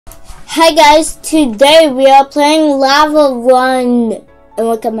Hi guys, today we are playing Lava Run. And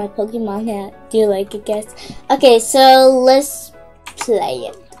look at my Pokemon hat. Do you like it, guys? Okay, so let's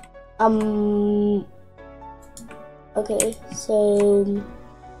play it. Okay, so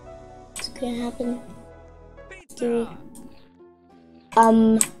what's gonna happen? What's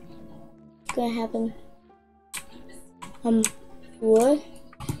gonna happen? What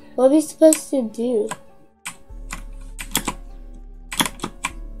are we supposed to do?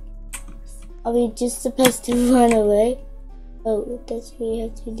 Are we just supposed to run away? Oh, that's what we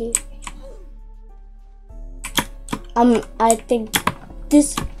have to do. I think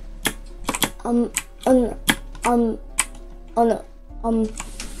this. Oh no.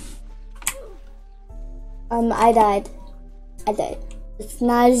 I died. It's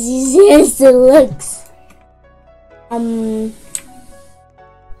not as easy as it looks.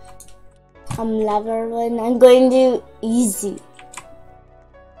 Lava Run. I'm going to do easy.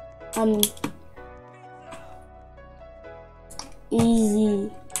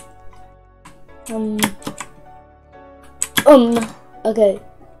 Easy. Okay.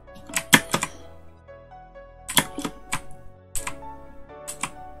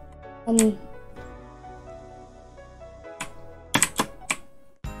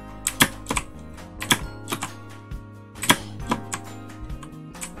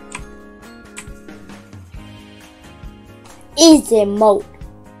 Easy mode.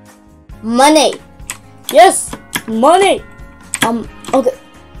 Money. Yes, money. Okay.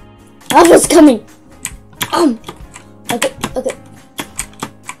 Lava's coming. Okay.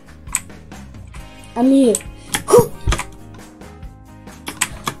 I'm here. Whew.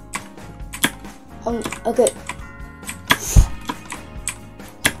 Okay.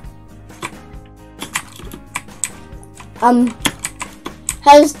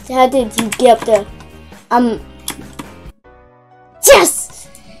 How did you get up there? Yes!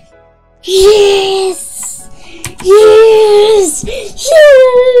 Yes! Yes!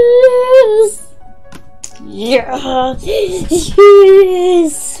 Yes!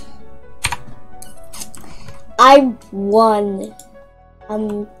 Yes! I won.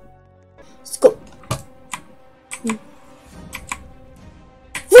 Let's go.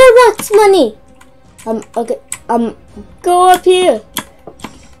 Roblox money! Okay. Go up here.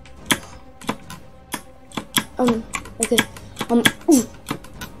 Okay.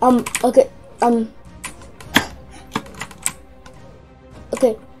 Okay. Okay.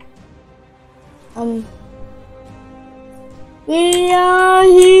 We are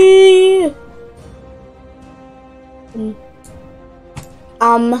here.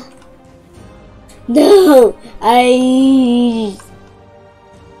 No, am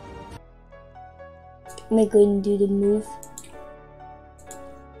I going to do the move?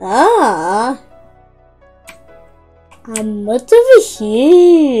 What's over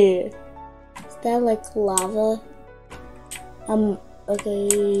here? Is that like lava?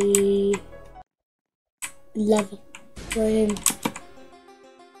 Okay. Lava.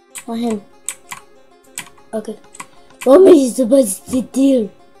 For him. Okay. What am I supposed to do?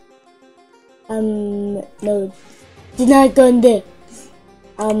 No. Do not go in there.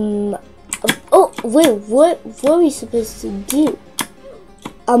 Oh, wait, what are we supposed to do?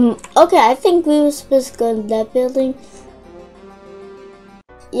 Okay, I think we were supposed to go in that building.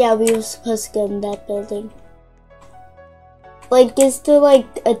 Yeah, we were supposed to go in that building. Like, is there like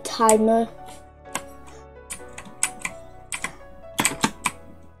a timer?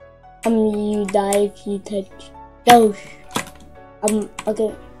 You die if you touch those.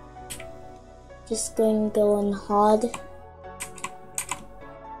 Okay. Just going to go on hard.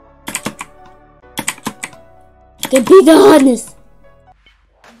 Get be the hardness.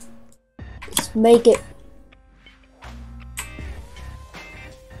 Let's make it.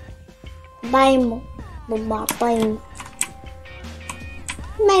 Bye. Bye.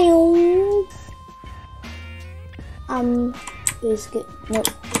 Meow. Let's get nope.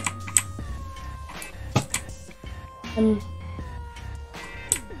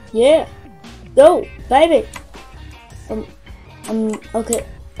 Yeah. Go, baby. Okay.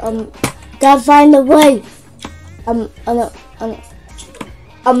 Gotta find a way.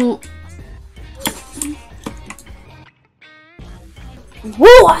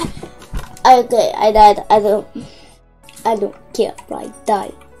 Whoa! Okay, I died. I don't care if I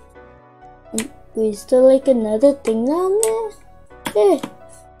die. Is there like another thing down there? Yeah.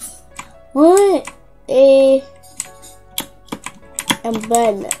 What?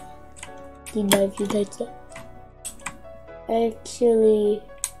 Umbrella. Do you know if you touch that? Actually,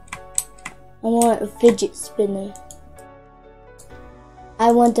 I want a fidget spinner.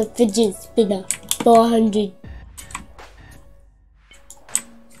 I want a fidget spinner. 400.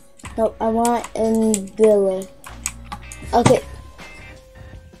 No, I want umbrella. Okay.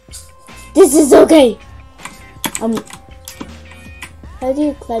 This is okay. How do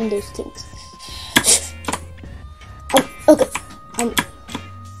you climb those things? Okay.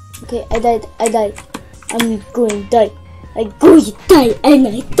 Okay, I died. I'm going to die. I'm going to die, and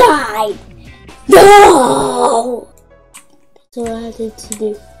I died. No! That's all I had to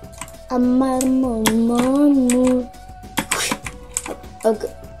do.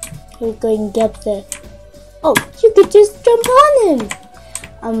 Okay, we're going to get there. Oh, you could just jump on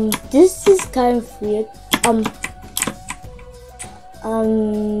him. This is kind of weird.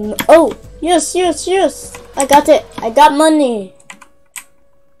 Oh, yes. I got it. I got money.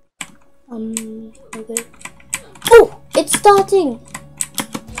 Okay. Oh, it's starting.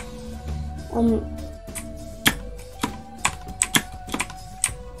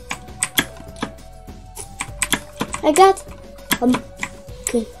 I got,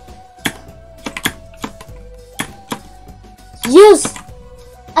 okay. Yes!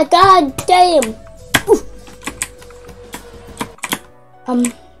 I got, damn! Ooh.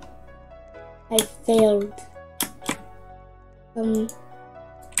 I failed.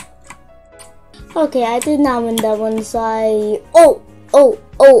 Okay, I did not win that one, so I, oh,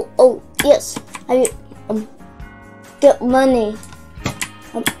 yes! I, get money.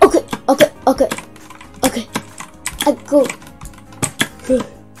 Okay. I go.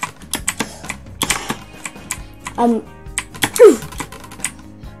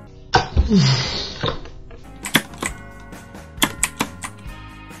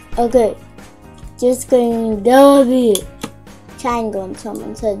 Okay, just going to triangle and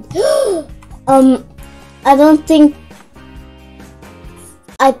someone said,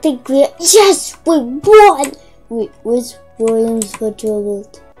 I think yes, we won! Wait, which Williams for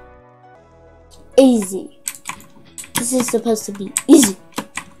troubled? Easy. This is supposed to be easy.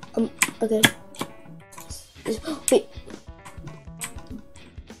 Okay. Wait.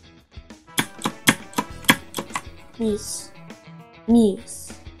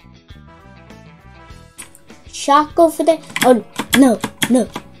 Muse. Shark over there. Oh, no.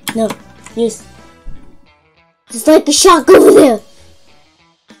 Yes. It's like a shark over there.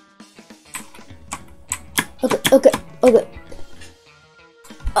 Okay.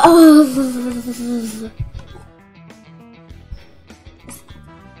 Oh.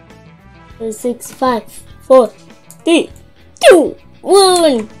 6, 5, 4, 3, 2,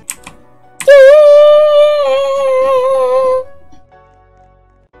 1.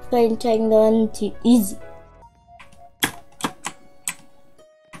 Playing triangle too easy.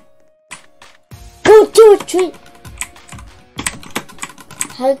 Go to a tree.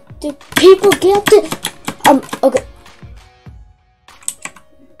 How do people get to? Okay.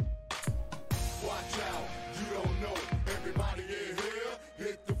 Watch out, you don't know. Everybody in here,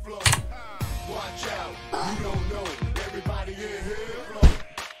 hit the floor. Watch out, you don't know. Everybody in here, flow.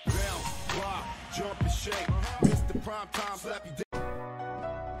 Bounce, rock, jump and shake. It's the prime time slap you.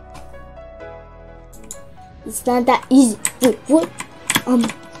 It's not that easy. Wait, what?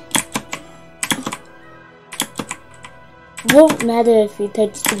 Won't matter if you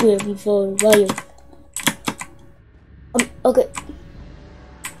touch the ground for a while. Okay.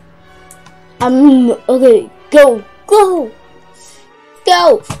 Okay. Go.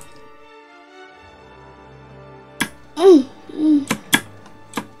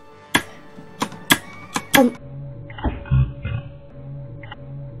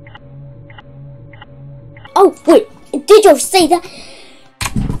 Oh wait, did you say that?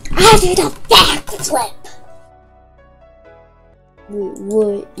 I did a backflip. Wait,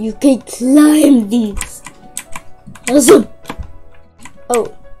 what? You can climb these. Awesome. Oh.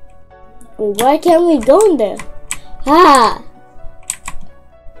 Wait, why can't we go in there? Ah.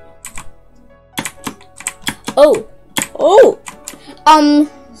 Oh.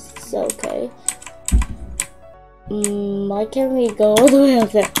 It's okay. Why can't we go all the way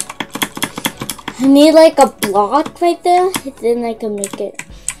up there? I need like a block right there, then I can make it.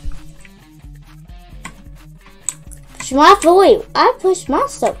 Push my foot. I push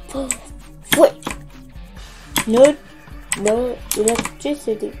myself. Wait. No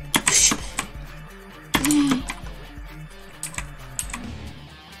electricity.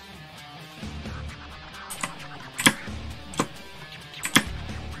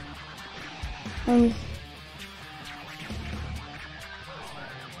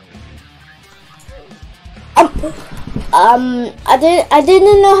 I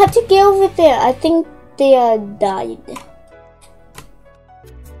didn't know how to get over there. I think they died.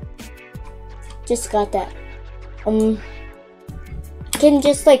 Just got that. Can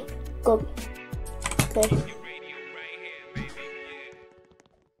just like go. Okay.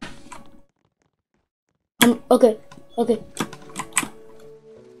 Okay, okay.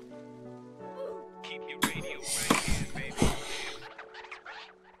 Keep your radio right, baby.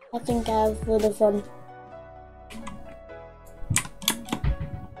 I think I have for the fun.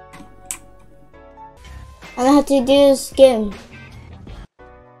 I have to do this game.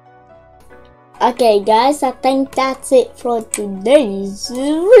 Okay guys, I think that's it for today's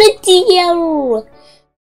video.